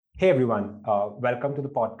Hey everyone, welcome to the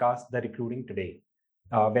podcast, The Recruiting Today,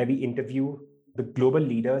 where we interview the global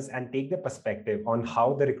leaders and take their perspective on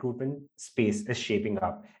how the recruitment space is shaping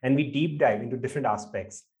up. And we deep dive into different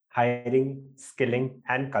aspects: hiring, skilling,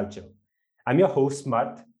 and culture. I'm your host,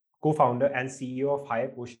 Marth, co founder and CEO of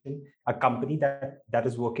Higher Ocean, a company that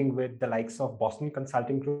is working with the likes of Boston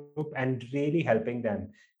Consulting Group and really helping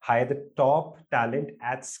them hire the top talent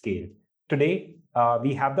at scale. Today,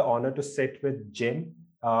 we have the honor to sit with Jim,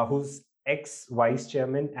 who's ex vice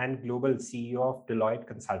chairman and global CEO of Deloitte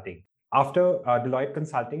Consulting. After Deloitte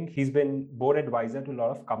Consulting, he's been board advisor to a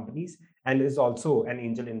lot of companies and is also an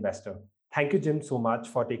angel investor. Thank you, Jim, so much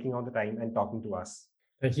for taking on the time and talking to us.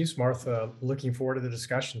 Thank you, Smarth. Looking forward to the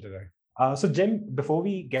discussion today. So, Jim, before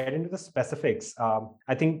we get into the specifics,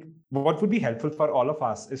 I think what would be helpful for all of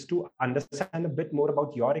us is to understand a bit more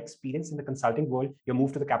about your experience in the consulting world, your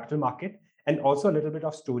move to the capital market, and also a little bit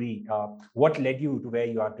of story. What led you to where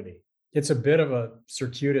you are today? It's a bit of a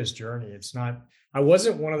circuitous journey. I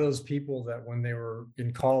wasn't one of those people that when they were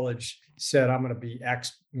in college said, I'm going to be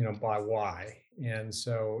X, by Y. And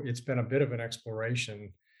so it's been a bit of an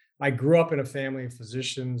exploration. I grew up in a family of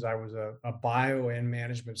physicians. I was a bio and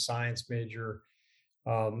management science major.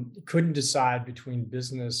 Couldn't decide between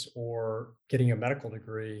business or getting a medical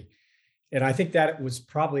degree. And I think that was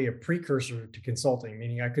probably a precursor to consulting,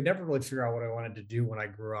 meaning I could never really figure out what I wanted to do when I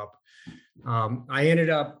grew up. I ended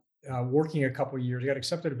up working a couple of years. I got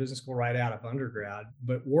accepted to business school right out of undergrad,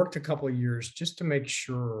 but worked a couple of years just to make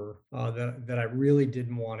sure that I really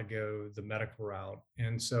didn't want to go the medical route.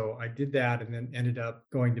 And so I did that and then ended up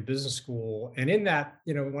going to business school. And in that,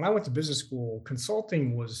 when I went to business school,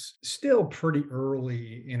 consulting was still pretty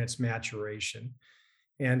early in its maturation.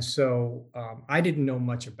 And so I didn't know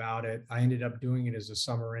much about it. I ended up doing it as a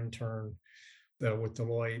summer intern with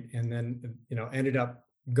Deloitte, and then ended up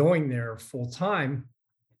going there full time.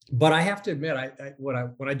 But I have to admit, when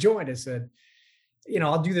I joined, I said,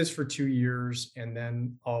 I'll do this for 2 years, and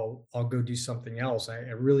then I'll go do something else. I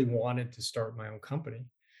really wanted to start my own company,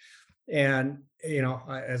 and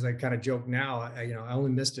as I kind of joke now, I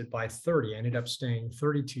only missed it by 30. I ended up staying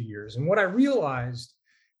 32 years, and what I realized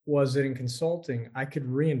was that in consulting, I could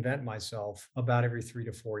reinvent myself about every 3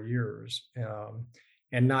 to 4 years,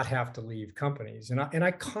 and not have to leave companies. And I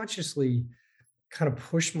consciously kind of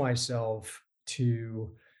pushed myself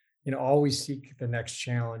to, always seek the next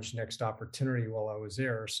challenge, next opportunity while I was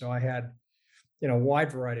there. So I had, a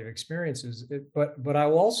wide variety of experiences. But I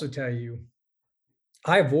will also tell you,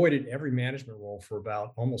 I avoided every management role for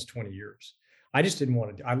about almost 20 years. I just didn't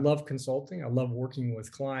want to. I love consulting. I love working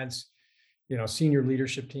with clients, senior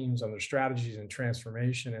leadership teams on their strategies and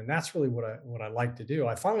transformation, and that's really what I like to do.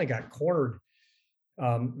 I finally got cornered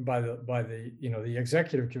by the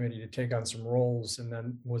executive committee to take on some roles, and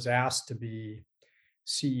then was asked to be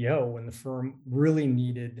CEO when the firm really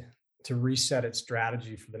needed to reset its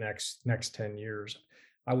strategy for the next 10 years.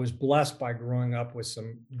 I was blessed by growing up with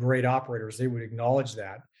some great operators. They would acknowledge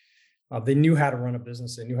that. They knew how to run a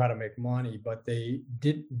business, they knew how to make money, but they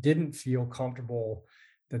didn't feel comfortable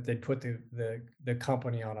that they'd put the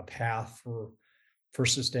company on a path for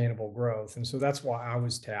sustainable growth. And so that's why I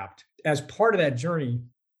was tapped. As part of that journey,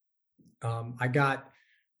 I got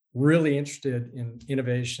really interested in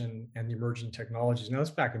innovation and the emerging technologies. Now, that's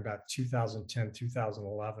back in about 2010,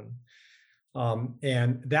 2011.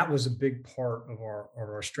 And that was a big part of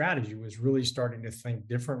our strategy, was really starting to think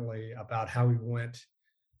differently about how we went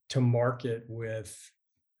to market with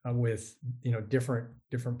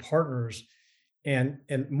different partners. And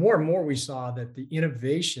more we saw that the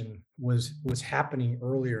innovation was happening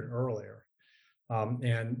earlier and earlier.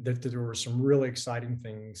 And that there were some really exciting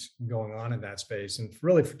things going on in that space. And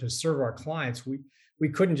really, to serve our clients, we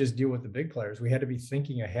couldn't just deal with the big players. We had to be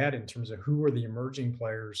thinking ahead in terms of who were the emerging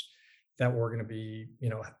players that were going to be,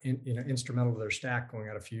 instrumental to their stack going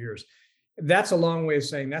out a few years. That's a long way of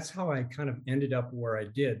saying that's how I kind of ended up where I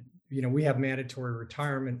did. We have mandatory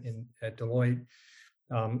retirement at Deloitte.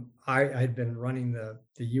 I had been running the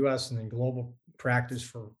U.S. and then global practice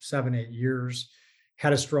for 7-8 years.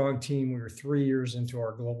 Had a strong team. We were 3 years into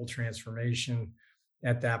our global transformation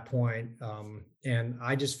at that point. And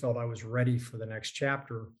I just felt I was ready for the next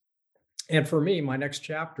chapter. And for me, my next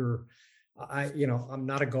chapter, I'm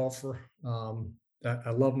not a golfer. I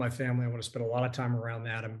love my family. I want to spend a lot of time around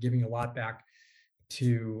that. I'm giving a lot back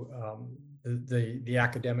to the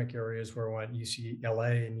academic areas where I went,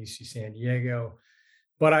 UCLA and UC San Diego.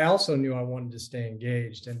 But I also knew I wanted to stay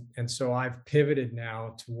engaged. And so I've pivoted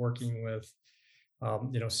now to working with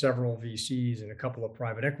several VCs and a couple of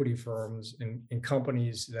private equity firms and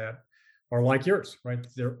companies that are like yours, right?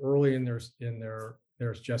 They're early in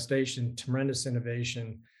their gestation, tremendous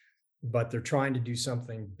innovation, but they're trying to do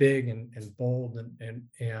something big and bold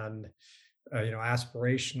and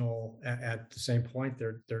aspirational. At the same point,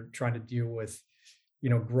 they're trying to deal with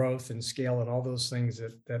growth and scale and all those things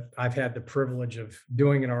that I've had the privilege of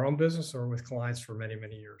doing in our own business or with clients for many,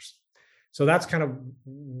 many years. So that's kind of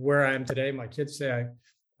where I am today. My kids say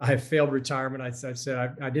I failed retirement. I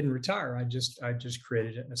said I didn't retire. I just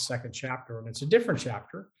created a second chapter, and it's a different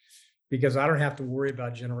chapter because I don't have to worry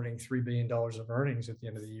about generating $3 billion of earnings at the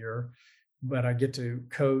end of the year, but I get to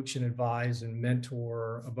coach and advise and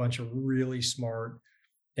mentor a bunch of really smart,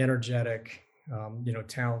 energetic,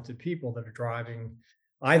 talented people that are driving,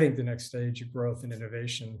 I think, the next stage of growth and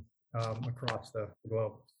innovation across the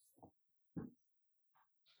globe.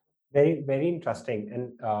 Very, very interesting.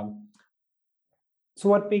 And so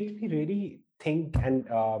what makes me really think, and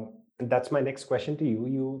that's my next question to you,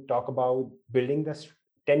 you talk about building this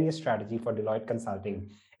 10-year strategy for Deloitte Consulting.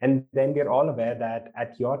 And then we're all aware that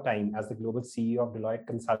at your time as the global CEO of Deloitte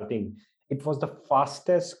Consulting, it was the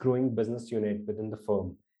fastest growing business unit within the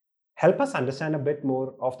firm. Help us understand a bit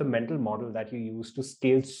more of the mental model that you use to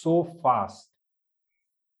scale so fast.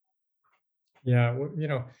 Yeah, well,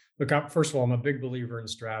 look, first of all, I'm a big believer in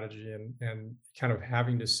strategy and kind of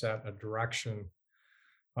having to set a direction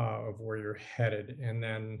of where you're headed. And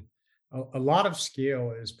then a lot of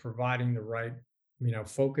scale is providing the right,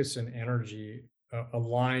 focus and energy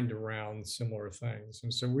aligned around similar things.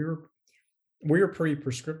 And so we were pretty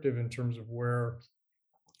prescriptive in terms of where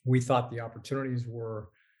we thought the opportunities were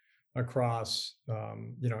across,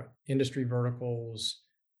 industry verticals,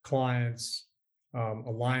 clients,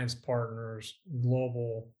 alliance partners,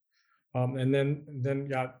 global, and then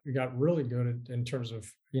got really good in terms of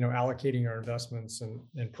allocating our investments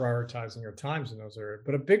and prioritizing our times in those areas.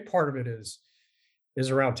 But a big part of it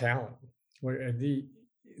is around talent.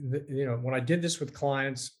 When I did this with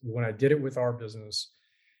clients, when I did it with our business,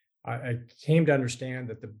 I came to understand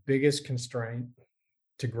that the biggest constraint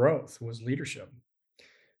to growth was leadership.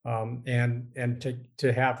 And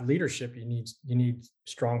to have leadership, you need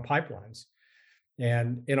strong pipelines.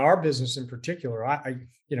 And in our business in particular,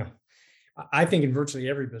 I think in virtually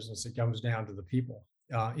every business, it comes down to the people.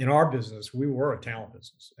 In our business, we were a talent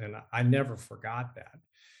business, and I never forgot that.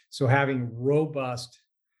 So having robust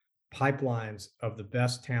pipelines of the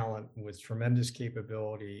best talent with tremendous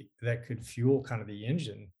capability that could fuel kind of the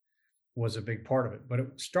engine was a big part of it. But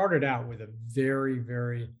it started out with a very,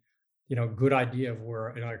 very good idea of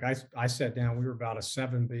where, I sat down, we were about a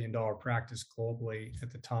 $7 billion practice globally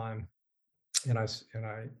at the time. And I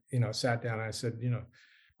sat down and I said,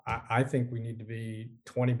 I think we need to be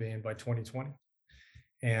 20 billion by 2020.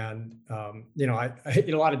 And, I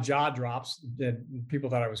hit a lot of jaw drops that people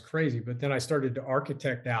thought I was crazy, but then I started to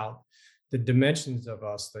architect out the dimensions of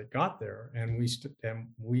us that got there. And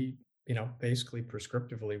we basically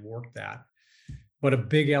prescriptively worked that. But a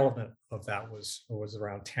big element of that was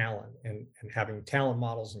around talent and having talent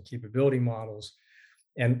models and capability models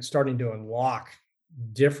and starting to unlock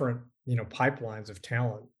different, pipelines of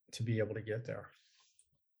talent to be able to get there.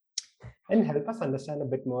 And help us understand a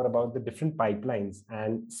bit more about the different pipelines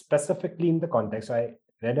and specifically in the context. So I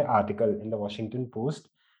read an article in the Washington Post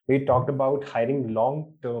where it talked about hiring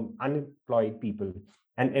long-term unemployed people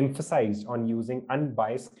and emphasized on using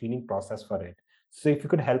unbiased screening process for it. So if you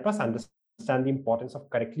could help us understand the importance of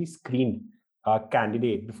correctly screened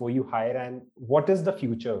candidate before you hire, and what is the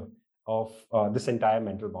future of this entire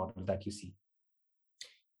mental model that you see?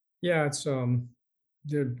 Yeah,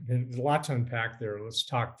 there's a lot to unpack there. Let's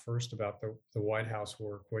talk first about the White House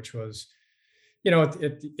work, which was,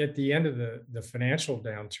 at the end of the financial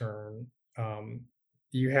downturn,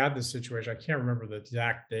 you had the situation. I can't remember the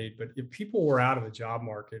exact date, but if people were out of the job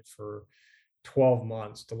market for 12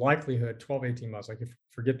 months, the likelihood, 12, 18 months, I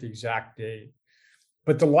forget the exact date,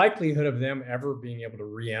 but the likelihood of them ever being able to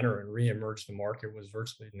re-enter and re-emerge the market was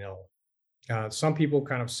virtually nil. Some people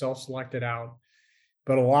kind of self-selected out,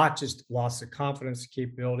 but a lot just lost the confidence,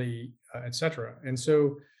 capability, et cetera. And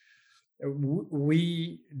so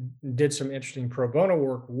we did some interesting pro bono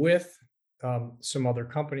work with some other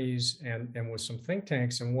companies and with some think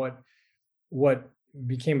tanks. And what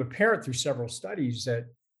became apparent through several studies that,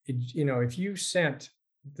 if you sent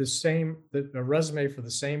a resume for the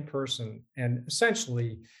same person and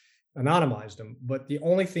essentially anonymized them, but the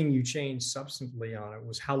only thing you changed substantively on it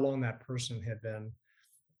was how long that person had been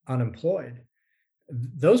unemployed,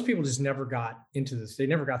 those people just never got into this. They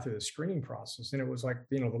never got through the screening process. And it was like,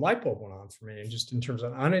 the light bulb went on for me. And just in terms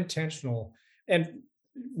of unintentional, and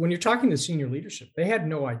when you're talking to senior leadership, they had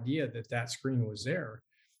no idea that screen was there.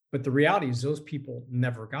 But the reality is those people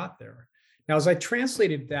never got there. Now, as I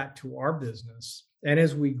translated that to our business, and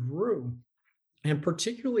as we grew, And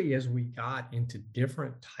particularly as we got into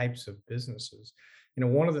different types of businesses,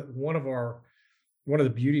 one of the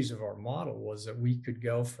beauties of our model was that we could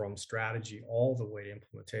go from strategy all the way to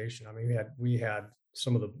implementation. I mean, we had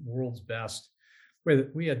some of the world's best.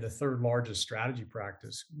 We had the third largest strategy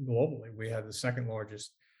practice globally. We had the second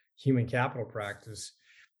largest human capital practice,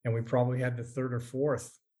 and we probably had the third or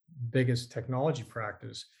fourth biggest technology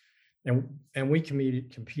practice. And we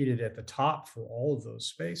competed at the top for all of those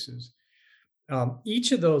spaces.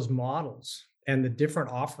 Each of those models and the different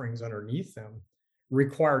offerings underneath them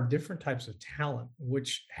require different types of talent,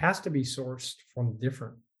 which has to be sourced from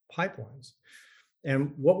different pipelines.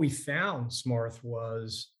 And what we found, Smarth,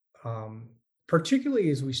 was particularly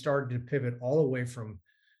as we started to pivot all the way from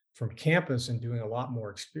campus and doing a lot more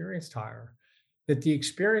experienced hire, that the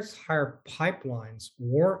experienced hire pipelines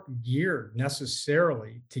weren't geared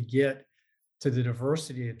necessarily to get to the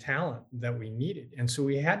diversity of talent that we needed. And so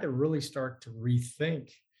we had to really start to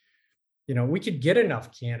rethink. We could get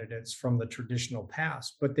enough candidates from the traditional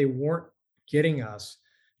past, but they weren't getting us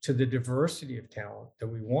to the diversity of talent that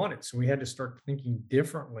we wanted. So we had to start thinking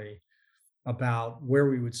differently about where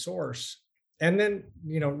we would source, and then,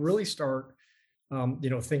 really start,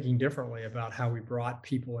 thinking differently about how we brought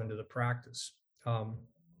people into the practice.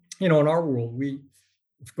 In our world,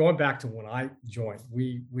 going back to when I joined,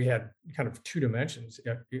 we had kind of two dimensions.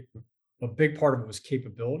 A big part of it was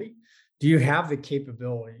capability. Do you have the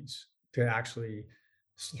capabilities to actually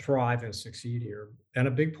thrive and succeed here? And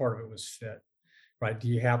a big part of it was fit, right? Do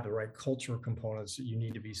you have the right cultural components that you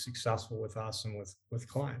need to be successful with us and with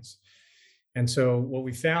clients? And so what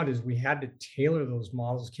we found is we had to tailor those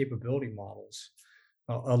models, capability models,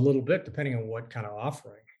 a little bit depending on what kind of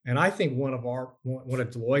offering. And I think one of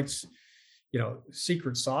Deloitte's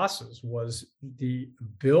secret sauces was the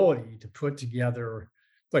ability to put together,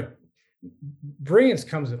 like, brilliance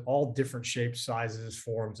comes in all different shapes, sizes,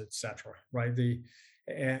 forms, etc. Right?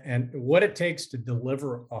 And what it takes to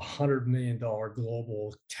deliver $100 million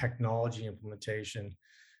global technology implementation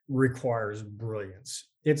requires brilliance.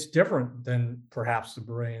 It's different than perhaps the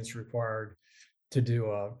brilliance required to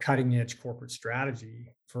do a cutting edge corporate strategy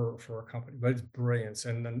for a company, but it's brilliance.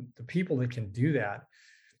 And then the people that can do that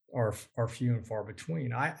are few and far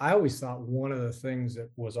between. I always thought one of the things that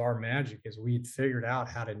was our magic is we'd figured out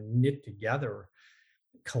how to knit together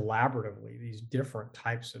collaboratively these different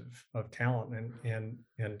types of talent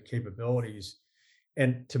and capabilities.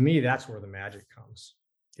 And to me, that's where the magic comes.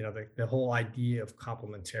 The whole idea of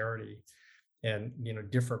complementarity and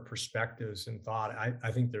different perspectives and thought.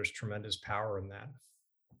 I think there's tremendous power in that.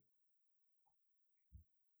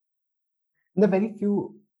 There are very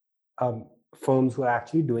few firms who are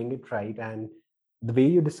actually doing it right, and the way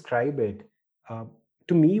you describe it,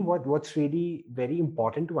 to me, what's really very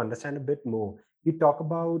important to understand a bit more. You talk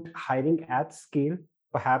about hiring at scale,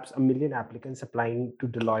 perhaps 1 million applicants applying to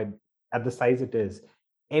Deloitte at the size it is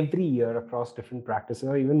every year across different practices,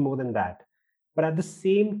 or even more than that. But at the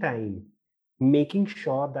same time, making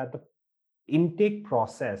sure that the intake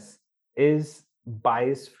process is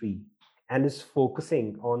bias free and is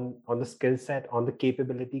focusing on the skill set, on the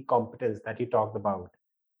capability, competence that you talked about.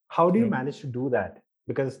 How do you manage to do that?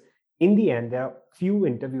 Because in the end, there are few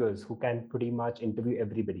interviewers who can pretty much interview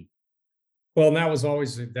everybody. Well, and that was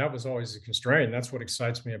always a constraint. That's what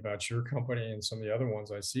excites me about your company and some of the other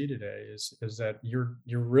ones I see today is that you're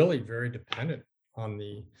really very dependent on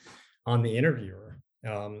the interviewer.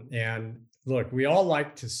 And look, we all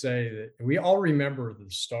like to say that we all remember the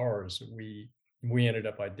stars that we ended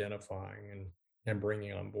up identifying and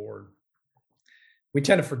bringing on board. We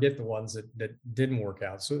tend to forget the ones that didn't work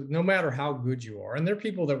out. So no matter how good you are, and there are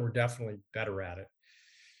people that were definitely better at it,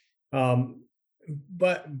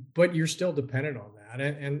 but you're still dependent on that.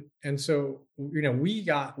 And so we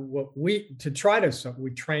got we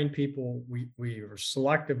trained people. We were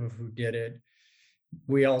selective of who did it.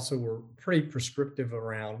 We also were pretty prescriptive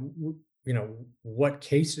around what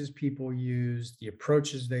cases people used, the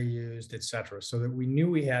approaches they used, et cetera, so that we knew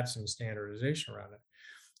we had some standardization around it.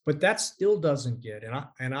 But that still doesn't get,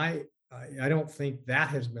 and I don't think that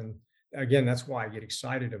has been, again, that's why I get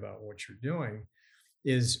excited about what you're doing,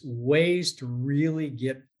 is ways to really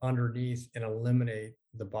get underneath and eliminate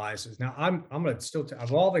the biases. Now, I'm going to still,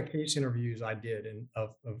 of all the case interviews I did,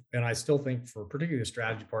 and I still think for particularly the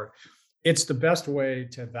strategy part, it's the best way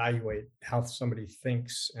to evaluate how somebody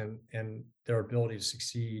thinks and their ability to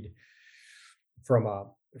succeed from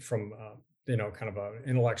kind of an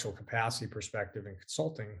intellectual capacity perspective in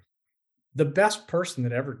consulting. The best person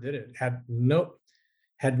that ever did it had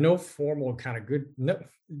no formal kind of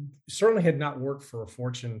certainly had not worked for a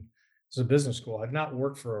Fortune, as a business school, had not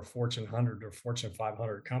worked for a Fortune 100 or Fortune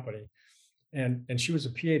 500 company, and she was a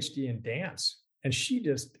PhD in dance, and she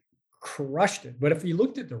just crushed it. But if you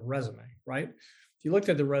looked at the resume, right? If you looked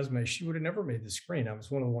at the resume, she would have never made the screen. I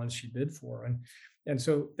was one of the ones she bid for, and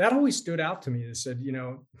so that always stood out to me. That said,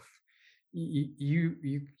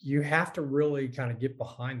 you have to really kind of get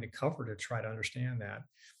behind the cover to try to understand that.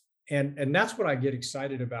 And that's what I get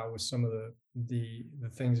excited about with some of the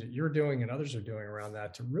things that you're doing and others are doing around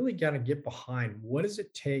that, to really kind of get behind what does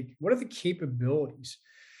it take, what are the capabilities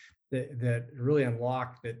that really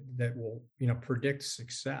unlock that will predict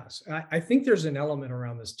success. I think there's an element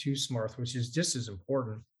around this too, Smarth, which is just as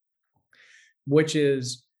important, which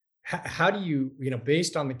is how do you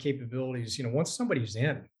based on the capabilities, once somebody's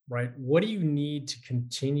in, right, what do you need to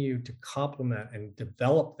continue to complement and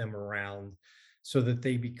develop them around so that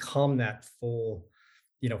they become that full,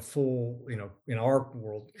 in our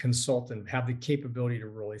world, consultant, have the capability to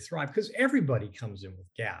really thrive, because everybody comes in with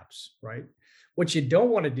gaps, right? What you don't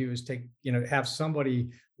want to do is have somebody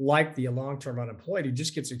like the long-term unemployed who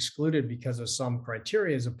just gets excluded because of some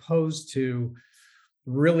criteria, as opposed to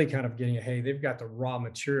really kind of getting hey, they've got the raw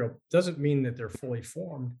material. Doesn't mean that they're fully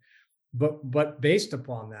formed, but based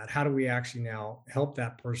upon that, how do we actually now help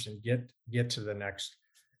that person get to the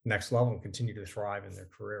next level and continue to thrive in their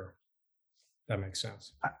career? That makes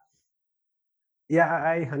sense. Yeah,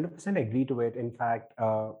 I 100% agree to it. In fact,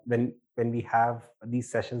 when we have these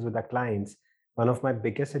sessions with our clients, one of my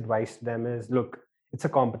biggest advice to them is, look, it's a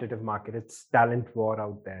competitive market. It's talent war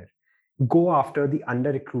out there. Go after the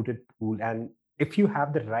under-recruited pool. And if you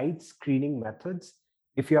have the right screening methods,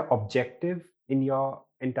 if you're objective in your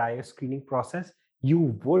entire screening process,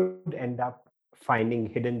 you would end up finding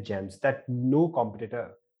hidden gems that no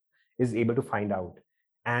competitor is able to find out.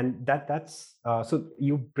 And that's so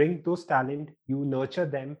you bring those talent, you nurture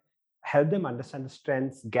them, help them understand the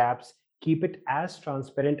strengths, gaps, keep it as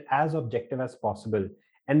transparent, as objective as possible,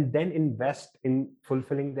 and then invest in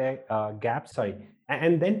fulfilling their gaps,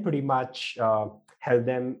 and then pretty much help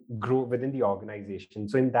them grow within the organization.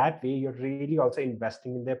 So in that way, you're really also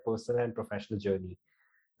investing in their personal and professional journey.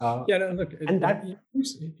 Yeah, no, look, And that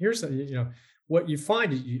here's what you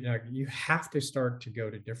find is you have to start to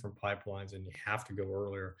go to different pipelines, and you have to go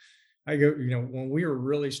earlier. I go, when we were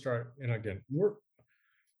really and again,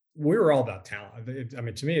 we're all about talent. I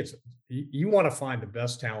mean, to me, it's you want to find the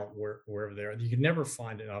best talent wherever they are. You can never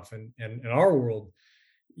find enough, and in our world,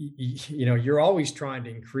 you're always trying to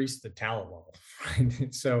increase the talent level,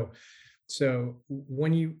 right? So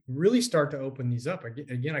when you really start to open these up,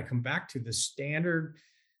 again, I come back to the standard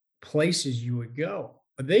places you would go.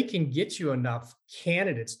 They can get you enough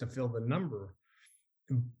candidates to fill the number,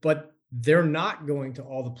 but they're not going to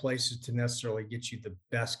all the places to necessarily get you the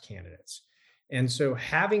best candidates. And so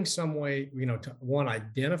having some way, to one,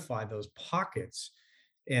 identify those pockets,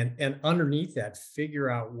 and underneath that, figure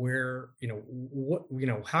out where,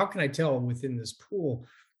 how can I tell within this pool,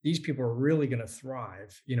 these people are really going to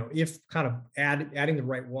thrive? If kind of adding the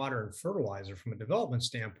right water and fertilizer from a development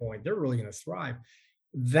standpoint, they're really going to thrive.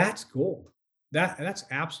 That's gold. That's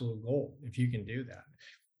absolute gold if you can do that.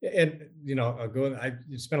 And I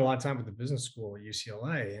spent a lot of time with the business school at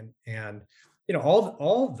UCLA, and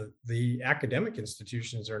all the academic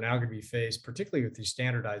institutions are now going to be faced, particularly with these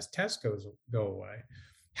standardized tests go away.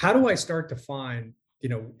 How do I start to find,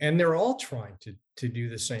 and they're all trying to do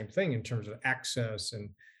the same thing in terms of access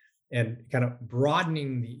and kind of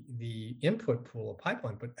broadening the input pool of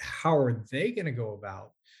pipeline, but how are they going to go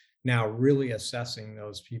about now really assessing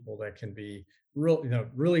those people that can be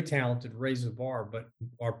really talented, raise the bar, but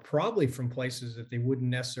are probably from places that they wouldn't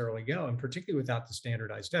necessarily go, and particularly without the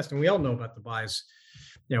standardized test. And we all know about the bias.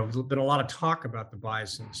 There's been a lot of talk about the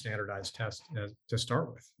bias in the standardized test to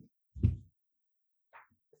start with.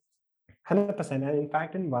 100%. And in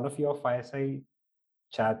fact, in one of your fireside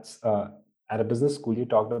chats at a business school, you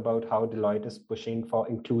talked about how Deloitte is pushing for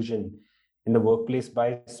inclusion in the workplace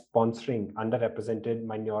by sponsoring underrepresented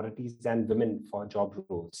minorities and women for job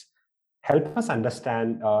roles. Help us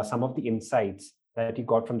understand some of the insights that you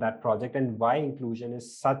got from that project, and why inclusion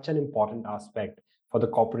is such an important aspect for the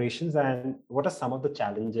corporations, and what are some of the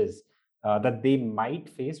challenges that they might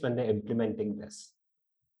face when they're implementing this.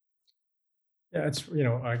 Yeah, it's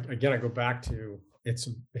again, I go back to it's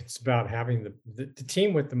about having the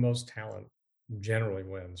team with the most talent generally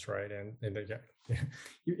wins, right? And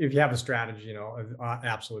if you have a strategy,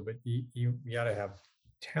 absolutely, but you got to have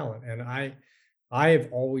talent. And I have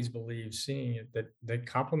always believed, seeing it, that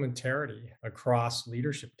complementarity across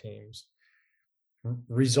leadership teams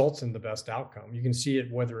results in the best outcome. You can see it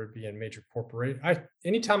whether it be in major corporate.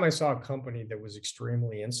 Anytime I saw a company that was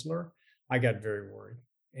extremely insular, I got very worried.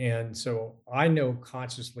 And so I know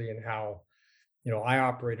consciously in how I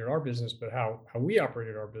operated our business, but how we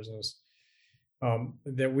operated our business,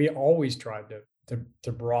 that we always tried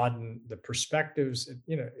to broaden the perspectives,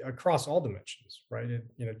 across all dimensions, right?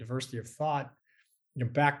 And, diversity of thought,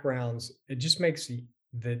 backgrounds. It just makes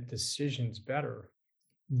the decisions better.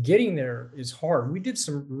 Getting there is hard. We did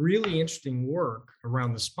some really interesting work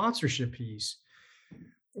around the sponsorship piece,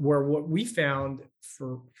 where what we found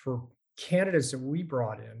for candidates that we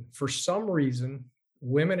brought in, for some reason,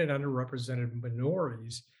 women and underrepresented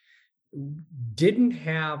minorities didn't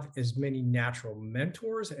have as many natural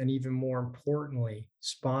mentors, and even more importantly,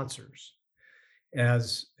 sponsors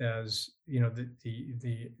as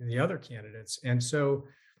the other candidates. And so,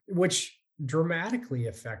 which dramatically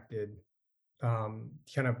affected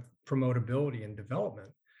kind of promotability and development.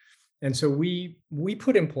 And so we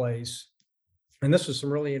put in place, and this was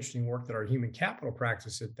some really interesting work that our human capital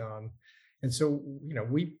practice had done. And so,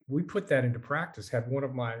 we put that into practice. Had one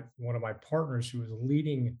of my partners who was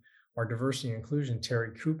leading our diversity and inclusion,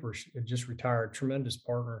 Terry Cooper, she had just retired, tremendous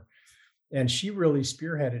partner, and she really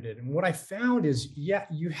spearheaded it. And what I found is, yeah,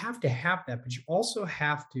 you have to have that, but you also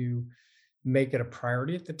have to make it a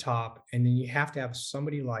priority at the top, and then you have to have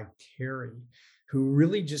somebody like Terry who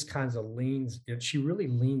really just kind of she really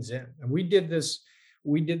leans in. And we did this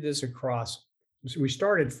across. So we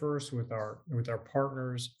started first with our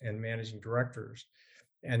partners and managing directors,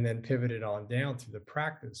 and then pivoted on down through the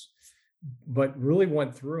practice, but really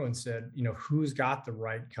went through and said, who's got the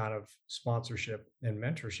right kind of sponsorship and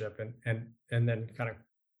mentorship, and then kind of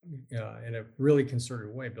in a really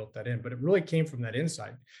concerted way built that in. But it really came from that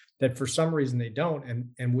insight that for some reason they don't,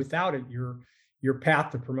 and without it, your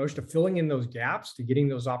path to promotion, to filling in those gaps, to getting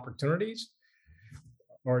those opportunities,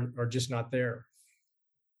 are just not there.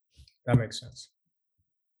 That makes sense.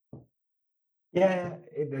 Yeah,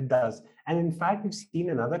 it does. And in fact, we've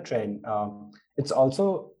seen another trend. It's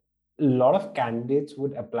also a lot of candidates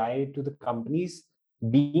would apply to the companies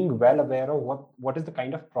being well aware of what is the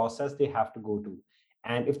kind of process they have to go to.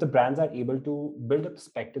 And if the brands are able to build a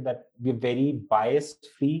perspective that we're very bias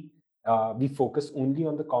free, we focus only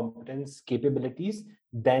on the competence capabilities,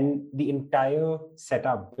 then the entire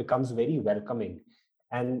setup becomes very welcoming.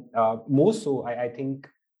 And more so, I think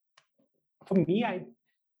for me,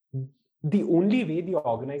 the only way the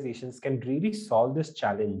organizations can really solve this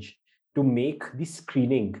challenge to make the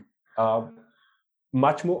screening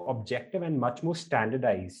much more objective and much more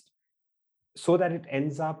standardized, so that it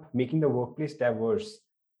ends up making the workplace diverse,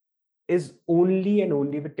 is only and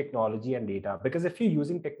only with technology and data. Because if you're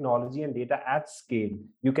using technology and data at scale,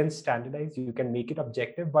 you can standardize, you can make it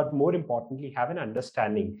objective, but more importantly, have an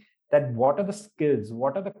understanding that what are the skills,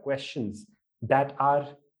 what are the questions that are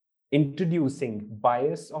introducing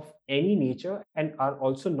bias of any nature and are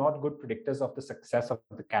also not good predictors of the success of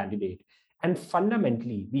the candidate. And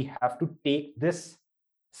fundamentally, we have to take this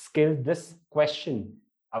skill, this question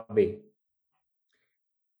away.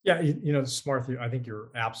 Yeah, Smarth, I think you're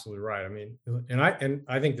absolutely right. I mean, and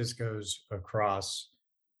I think this goes across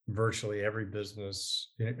virtually every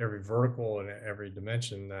business, every vertical, and every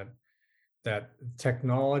dimension, that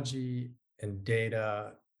technology and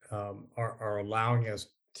data are allowing us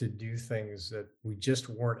to do things that we just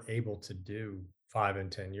weren't able to do 5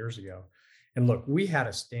 and 10 years ago. And look, we had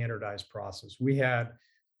a standardized process. We had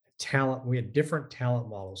different talent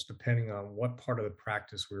models depending on what part of the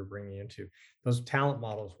practice we were bringing into. Those talent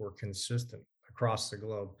models were consistent across the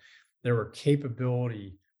globe. There were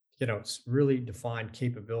really defined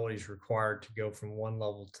capabilities required to go from one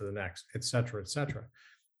level to the next, et cetera, et cetera.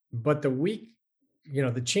 But the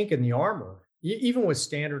chink in the armor, even with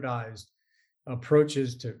standardized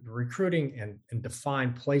approaches to recruiting and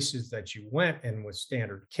defined places that you went, and with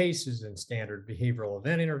standard cases and standard behavioral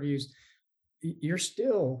event interviews, you're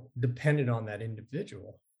still dependent on that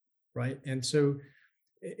individual, right? And so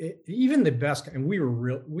even the best, and we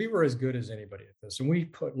were as good as anybody at this. And we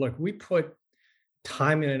put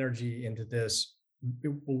time and energy into this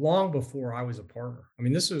long before I was a partner. I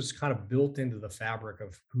mean, this was kind of built into the fabric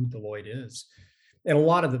of who Deloitte is. And a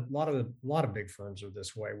lot of big firms are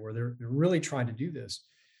this way, where they're really trying to do this.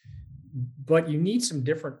 But you need some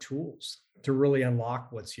different tools to really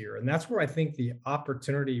unlock what's here. And that's where I think the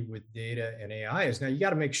opportunity with data and AI is. Now, you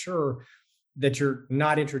got to make sure that you're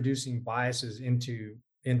not introducing biases into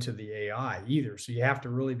the AI either. So you have to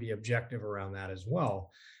really be objective around that as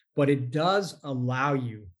well. But it does allow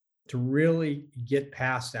you to really get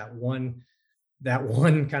past that one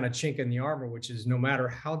kind of chink in the armor, which is, no matter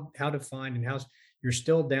how defined and how, you're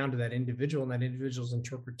still down to that individual and that individual's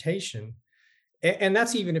interpretation. And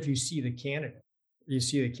that's even if you see the candidate.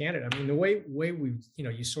 I mean, the way we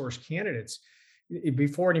you source candidates,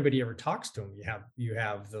 before anybody ever talks to them, you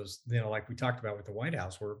have those, like we talked about with the White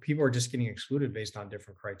House, where people are just getting excluded based on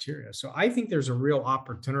different criteria. So I think there's a real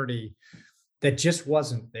opportunity that just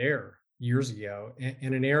wasn't there years ago,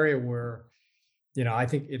 in an area where, I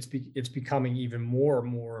think it's becoming even more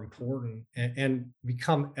and more important, and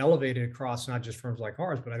become elevated across not just firms like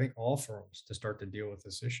ours, but I think all firms, to start to deal with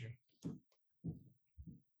this issue.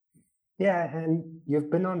 Yeah, and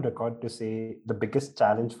you've been on record to say the biggest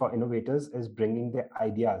challenge for innovators is bringing their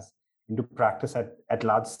ideas into practice at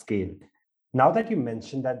large scale. Now that you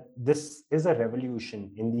mentioned that this is a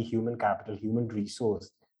revolution in the human capital, human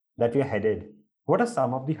resource that we're headed, what are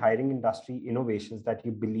some of the hiring industry innovations that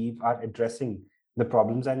you believe are addressing the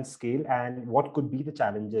problems and scale, and what could be the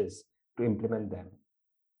challenges to implement them?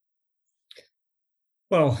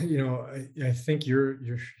 Well, I think your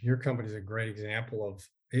company is a great example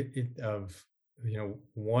of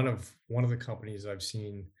one of the companies I've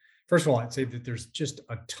seen. First of all, I'd say that there's just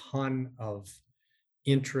a ton of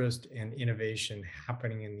interest and innovation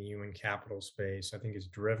happening in the human capital space. I think is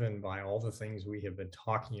driven by all the things we have been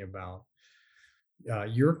talking about.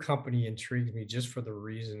 Your company intrigues me just for the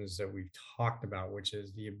reasons that we've talked about, which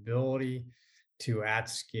is the ability to, at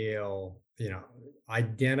scale,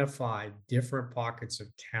 identify different pockets of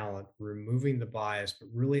talent, removing the bias, but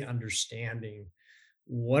really understanding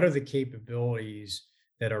what are the capabilities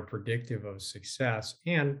that are predictive of success,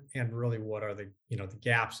 and really what are the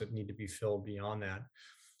gaps that need to be filled beyond that.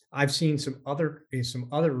 I've seen some other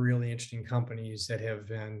really interesting companies that have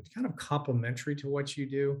been kind of complementary to what you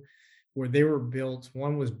do, where they were built.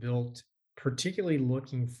 One was built particularly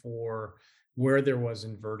looking for where there was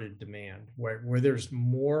inverted demand, where there's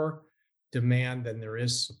more demand than there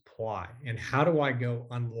is supply. And how do I go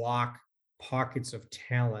unlock pockets of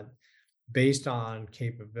talent based on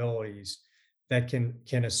capabilities that can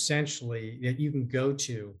essentially, that you can go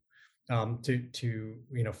to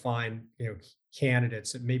find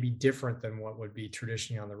candidates that may be different than what would be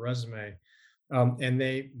traditionally on the resume. And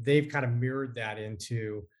they've kind of mirrored that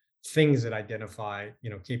into things that identify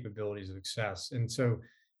capabilities of success. And so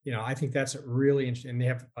I think that's really interesting, and they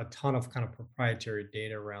have a ton of kind of proprietary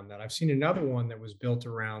data around that. I've seen another one that was built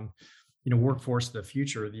around workforce of the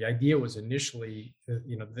future. The idea was initially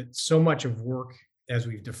that so much of work as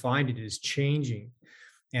we've defined it is changing.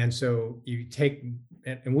 And so you take,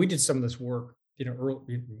 and we did some of this work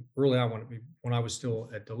early on when I was still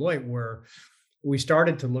at Deloitte, where we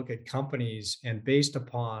started to look at companies, and based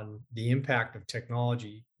upon the impact of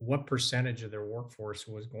technology, what percentage of their workforce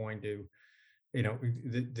was going to,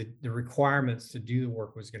 the requirements to do the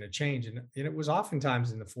work was going to change. And it was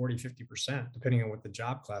oftentimes in the 40-50%, depending on what the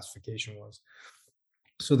job classification was.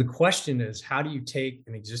 So the question is, how do you take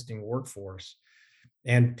an existing workforce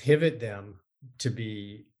and pivot them to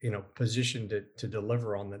be positioned to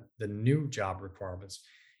deliver on the new job requirements?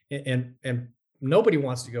 And nobody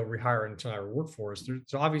wants to go rehire an entire workforce.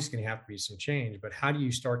 There's obviously going to have to be some change, but how do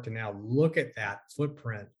you start to now look at that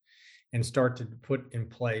footprint and start to put in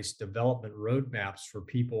place development roadmaps for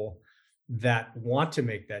people that want to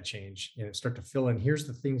make that change, start to fill in, here's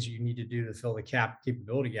the things you need to do to fill the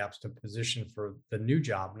capability gaps to position for the new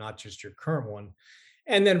job, not just your current one.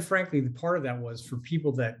 And then frankly, the part of that was for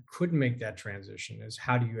people that couldn't make that transition, is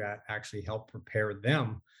how do you actually help prepare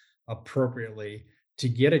them appropriately to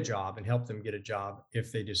get a job, and help them get a job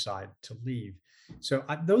if they decide to leave. So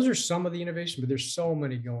those are some of the innovation, but there's so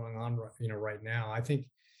many going on right now. I think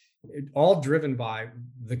all driven by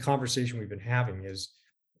the conversation we've been having, is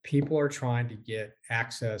people are trying to get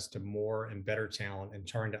access to more and better talent, and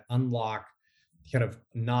trying to unlock kind of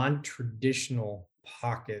non-traditional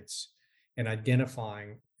pockets, and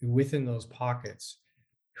identifying within those pockets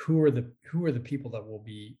who are the people that will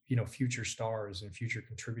be future stars and future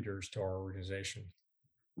contributors to our organization.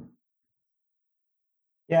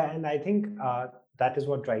 Yeah, and I think that is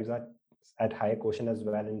what drives us at Higher Quotient as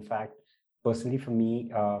well. In fact, personally for me,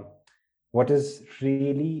 what is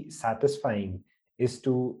really satisfying is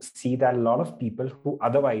to see that a lot of people who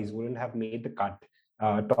otherwise wouldn't have made the cut,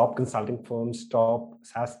 top consulting firms, top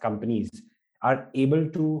SaaS companies, are able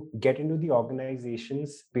to get into the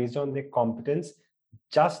organizations based on their competence,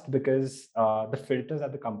 just because the filters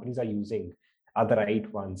that the companies are using are the right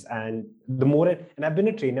ones. And and I've been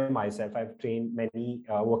a trainer myself. I've trained many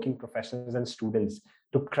working professionals and students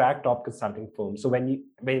to crack top consulting firms. So when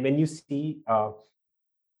you see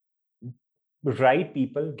right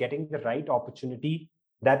people getting the right opportunity,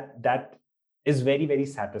 that is very, very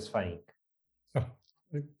satisfying.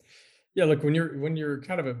 Yeah, look, when you're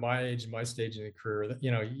kind of at my age, my stage in the career,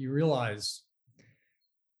 you realize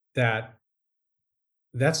that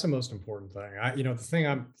That's the most important thing.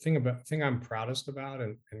 The thing I'm proudest about,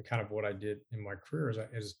 and kind of what I did in my career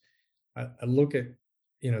is I look at,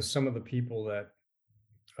 some of the people that,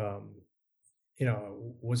 um,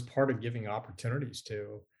 was part of giving opportunities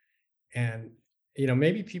to, and,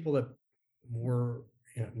 maybe people that were,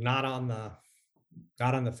 not on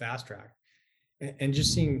the fast track, and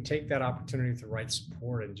just seeing take that opportunity with the right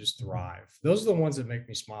support and just thrive. Those are the ones that make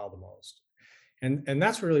me smile the most. And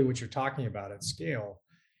that's really what you're talking about at scale.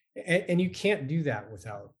 And you can't do that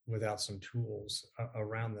without some tools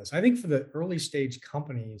around this. I think for the early stage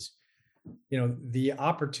companies, the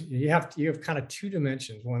opportunity, you have kind of two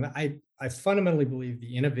dimensions. One, I fundamentally believe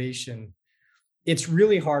the innovation, it's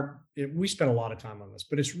really hard. We spend a lot of time on this,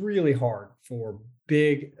 but it's really hard for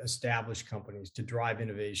big established companies to drive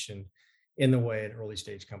innovation in the way an early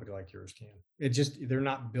stage company like yours can. They're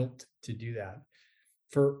not built to do that.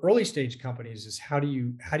 For early stage companies is how do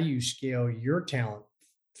you scale your talent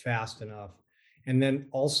fast enough, and then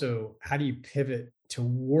also how do you pivot to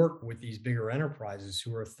work with these bigger enterprises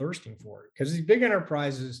who are thirsting for it, because these big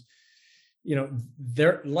enterprises,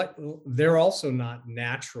 they're also not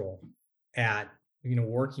natural at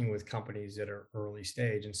working with companies that are early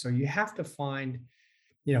stage, and so you have to find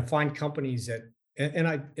companies that, and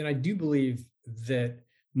I do believe that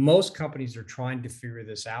most companies are trying to figure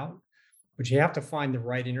this out, but you have to find the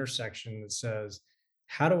right intersection that says,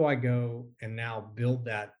 how do I go and now build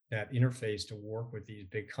that interface to work with these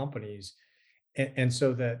big companies, and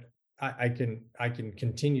so that I can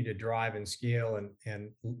continue to drive and scale,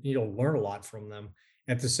 and learn a lot from them.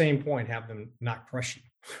 At the same point, have them not crush you,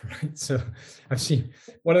 right? So I've seen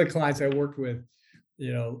one of the clients I worked with,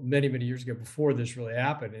 many years ago before this really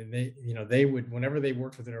happened, and they would, whenever they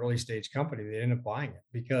worked with an early stage company, they ended up buying it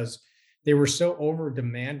because they were so over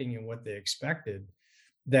demanding in what they expected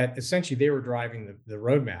that essentially they were driving the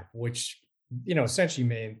roadmap, which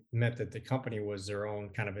essentially meant that the company was their own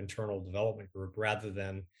kind of internal development group rather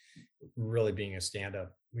than really being a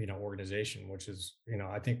stand-up organization, which is,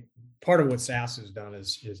 I think part of what SaaS has done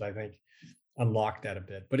is I think unlock that a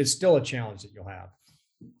bit, but it's still a challenge that you'll have.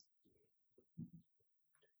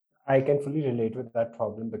 I can fully relate with that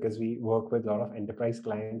problem because we work with a lot of enterprise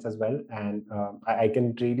clients as well, and I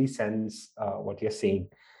can really sense what you're saying.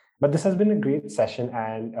 But this has been a great session,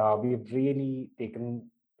 and we've really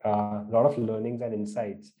taken a lot of learnings and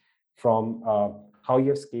insights from how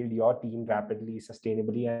you've scaled your team rapidly,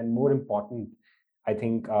 sustainably, and more important, I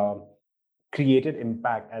think, created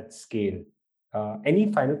impact at scale.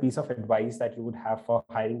 Any final piece of advice that you would have for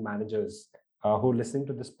hiring managers who listen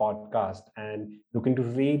to this podcast and looking to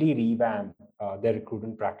really revamp their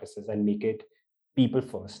recruitment practices and make it people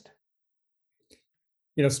first?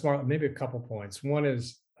 Smart, maybe a couple points. One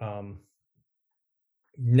is,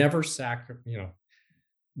 never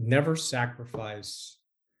never sacrifice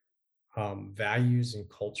values and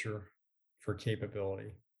culture for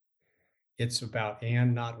capability. It's about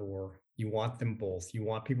and not or. You want them both. You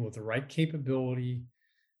want people with the right capability,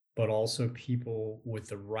 but also people with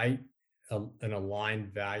the right and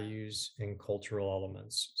aligned values and cultural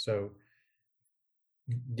elements. So,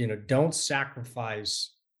 don't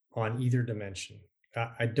sacrifice on either dimension.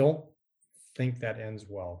 I don't think that ends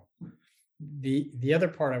well. The other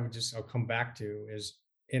part I'll come back to is,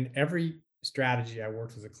 in every strategy I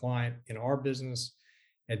worked with a client in our business,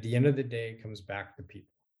 at the end of the day, it comes back to people.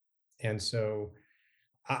 And so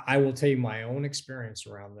I will tell you my own experience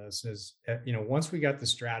around this is, once we got the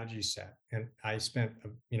strategy set, and I spent,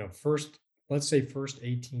 let's say first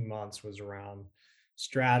 18 months was around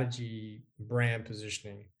strategy, brand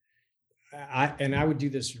positioning. I would do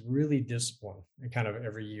this really disciplined and kind of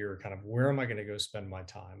every year, kind of where am I going to go spend my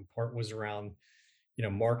time? Part was around,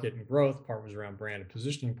 market and growth, part was around brand and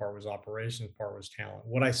positioning, part was operations, part was talent.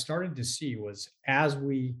 What I started to see was, as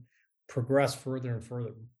we progress further and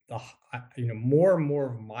further, more and more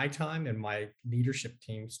of my time and my leadership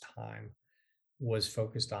team's time was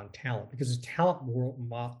focused on talent, because the talent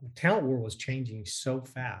world was changing so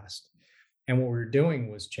fast, and what we were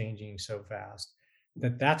doing was changing so fast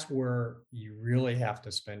that's where you really have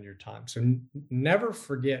to spend your time. So never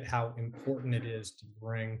forget how important it is to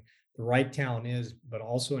bring the right talent is, but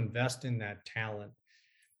also invest in that talent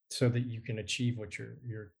so that you can achieve what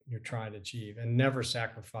you're trying to achieve, and never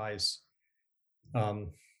sacrifice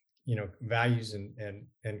values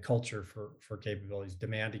and culture for capabilities.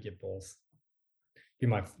 Demand to get both. Be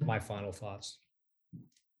my final thoughts.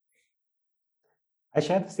 I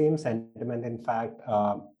share the same sentiment. In fact,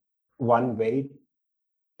 one very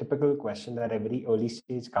typical question that every early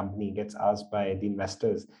stage company gets asked by the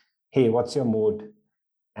investors: hey, what's your mode?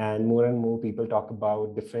 And more people talk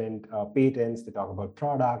about different patents, they talk about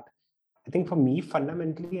product. I think for me,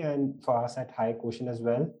 fundamentally, and for us at High Quotient as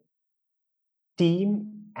well,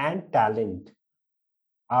 team and talent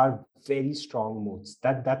are very strong modes.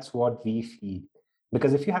 That's what we feel.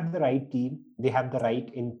 Because if you have the right team, they have the right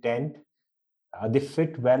intent, they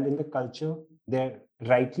fit well in the culture, they're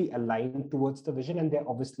rightly aligned towards the vision, and they're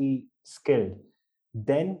obviously skilled,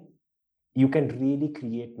 then you can really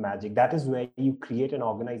create magic. That is where you create an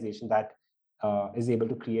organization that is able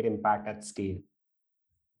to create impact at scale.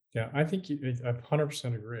 Yeah, I think I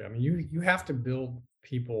 100% agree. I mean, you have to build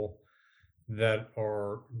people that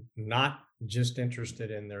are not just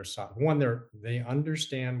interested in their side. One, they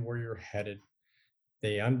understand where you're headed.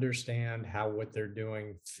 They understand how what they're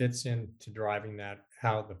doing fits into driving that,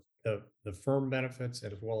 how the firm benefits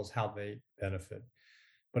as well as how they benefit.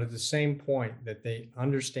 But at the same point that they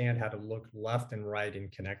understand how to look left and right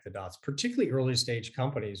and connect the dots, particularly early stage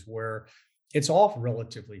companies where it's all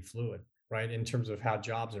relatively fluid, right? In terms of how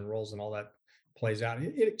jobs and roles and all that plays out.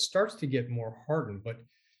 It starts to get more hardened, but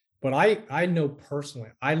I know personally,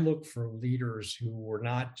 I look for leaders who were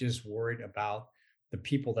not just worried about the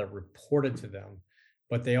people that reported to them,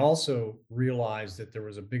 but they also realized that there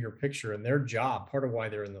was a bigger picture, and their job, part of why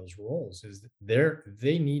they're in those roles, is that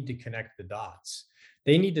they need to connect the dots.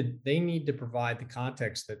 They need to provide the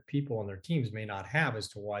context that people on their teams may not have as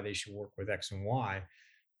to why they should work with X and Y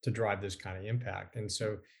to drive this kind of impact. And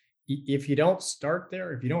so if you don't start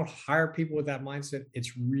there, if you don't hire people with that mindset,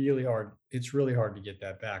 it's really hard. It's really hard to get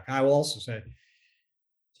that back. I will also say,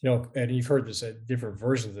 and you've heard this at different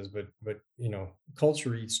versions of this, but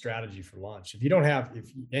culture eats strategy for lunch. If you don't have,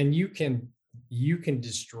 and you can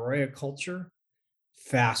destroy a culture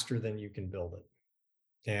faster than you can build it.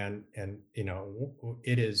 And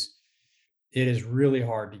it is really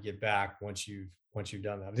hard to get back once you've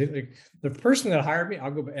done that. The person that hired me,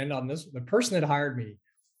 I'll go end on this. The person that hired me,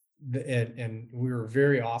 and we were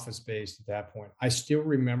very office based at that point. I still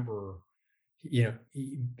remember,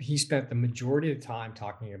 he spent the majority of the time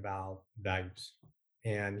talking about values,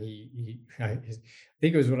 and I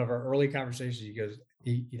think it was one of our early conversations. He goes,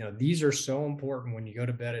 these are so important when you go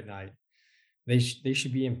to bed at night. They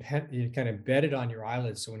should be kind of embedded on your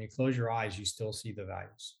eyelids, so when you close your eyes, you still see the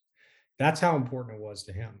values. That's how important it was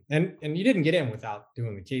to him. And you didn't get in without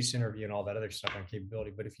doing the case interview and all that other stuff on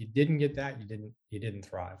capability. But if you didn't get that, you didn't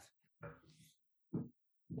thrive.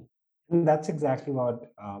 And that's exactly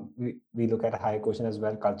what we look at High Quotient as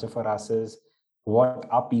well. Culture for us is, what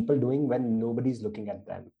are people doing when nobody's looking at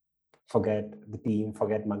them? Forget the team,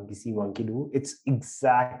 forget monkey see, monkey do. It's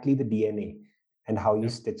exactly the DNA and how you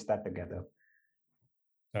Yep. stitch that together.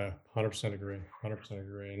 100% agree. 100%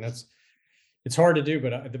 agree. And it's hard to do,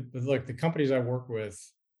 but look, the companies I work with,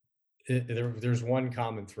 there's one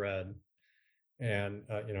common thread, and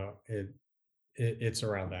it's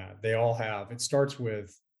around that. They all have. It starts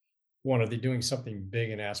with, one, are they doing something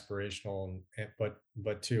big and aspirational,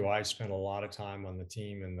 but two, I spend a lot of time on the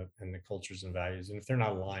team and the cultures and values, and if they're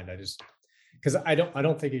not aligned, because I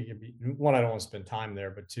don't think it could be, one, I don't want to spend time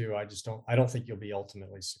there, but two, I don't think you'll be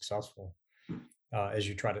ultimately successful. As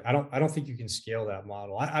you try to, I don't think you can scale that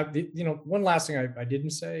model. One last thing I didn't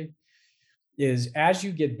say is, as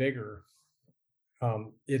you get bigger,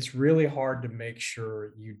 it's really hard to make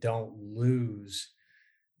sure you don't lose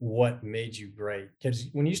what made you great. Because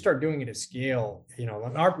when you start doing it at scale,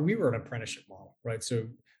 we were an apprenticeship model, right? So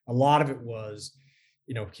a lot of it was,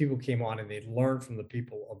 people came on and they'd learn from the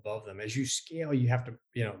people above them. As you scale, you have to,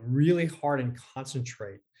 really hard and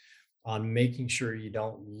concentrate on making sure you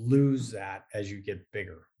don't lose that as you get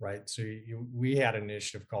bigger, right? So we had an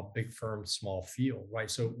initiative called Big Firm, Small Field, right?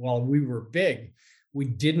 So while we were big, we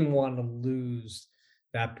didn't want to lose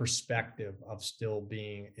that perspective of still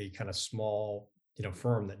being a kind of small,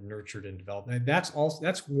 firm that nurtured and developed. And that's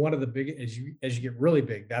one of the big, as you get really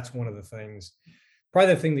big, that's one of the things,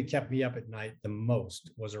 probably the thing that kept me up at night the most,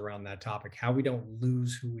 was around that topic, how we don't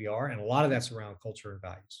lose who we are. And a lot of that's around culture and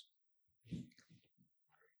values.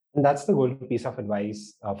 And that's the golden piece of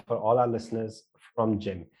advice for all our listeners from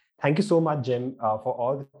Jim. Thank you so much, Jim, for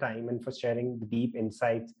all the time and for sharing the deep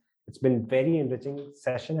insights. It's been very enriching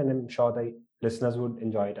session, and I'm sure the listeners would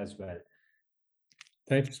enjoy it as well.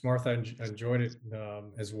 Thank you, Martha. I enjoyed it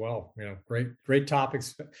as well. Great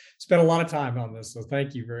topics. Spent a lot of time on this, so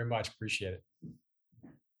thank you very much. Appreciate it.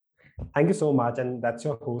 Thank you so much. And that's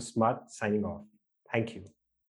your host, Smart, signing off. Thank you.